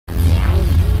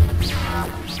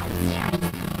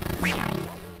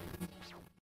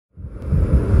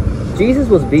Jesus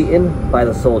was beaten by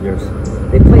the soldiers.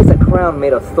 They placed a crown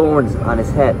made of thorns on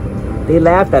his head. They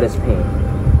laughed at his pain.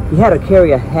 He had to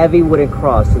carry a heavy wooden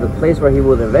cross to the place where he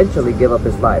would eventually give up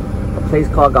his life, a place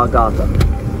called Golgotha.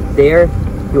 There,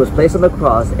 he was placed on the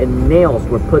cross and nails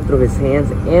were put through his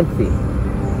hands and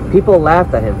feet. People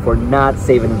laughed at him for not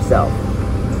saving himself.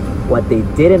 What they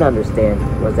didn't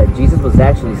understand was that Jesus was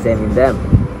actually saving them.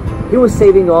 He was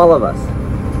saving all of us.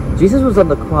 Jesus was on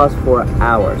the cross for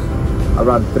hours.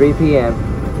 Around 3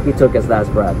 p.m., he took his last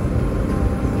breath.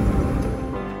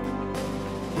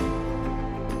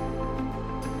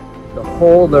 The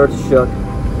whole earth shook.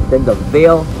 Then the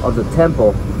veil of the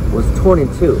temple was torn in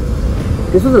two.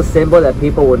 This was a symbol that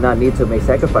people would not need to make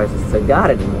sacrifices to God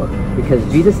anymore, because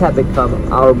Jesus had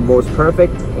become our most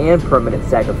perfect and permanent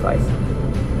sacrifice.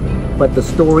 But the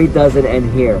story doesn't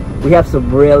end here. We have some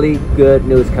really good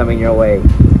news coming your way.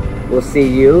 We'll see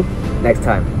you next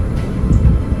time.